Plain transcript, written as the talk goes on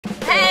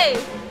Hey!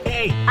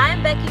 Hey!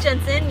 I'm Becky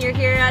Jensen. You're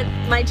here at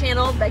my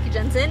channel, Becky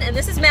Jensen, and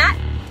this is Matt.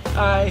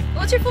 Hi.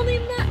 What's your full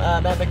name,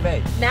 Matt? Matt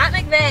McVeigh. Matt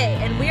McVeigh,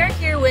 and we are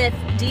here with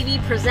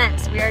DV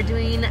Presents. We are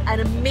doing an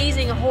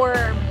amazing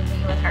horror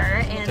movie with her.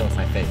 And Still with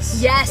my face.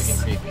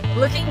 yes, Looking creepy.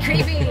 looking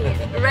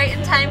creepy, right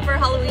in time for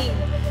Halloween.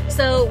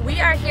 So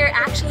we are here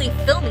actually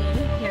filming.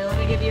 Here, let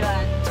me give you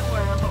a tour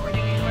of what we're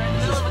doing. We're in the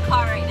middle of a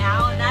car right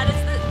now, and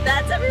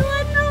that's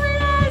everyone. Oh my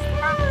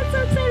gosh! Oh, that's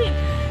so exciting.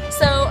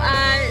 So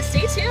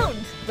stay tuned.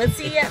 Let's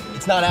see.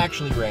 It's not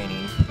actually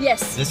raining.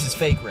 Yes. This is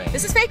fake rain.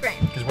 This is fake rain.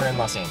 Because we're in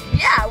Los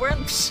Angeles. Yeah, we're in.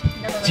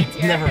 Never rains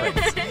here. Never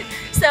rains.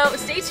 So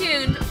stay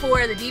tuned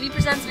for the DV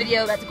Presents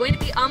video that's going to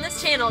be on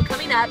this channel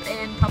coming up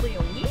in probably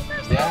a week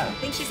or so. Yeah. I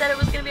think she said it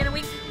was going to be in a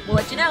week. We'll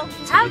let you know.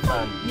 It's Have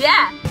gonna be fun.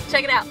 Yeah,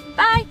 check it out.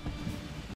 Bye.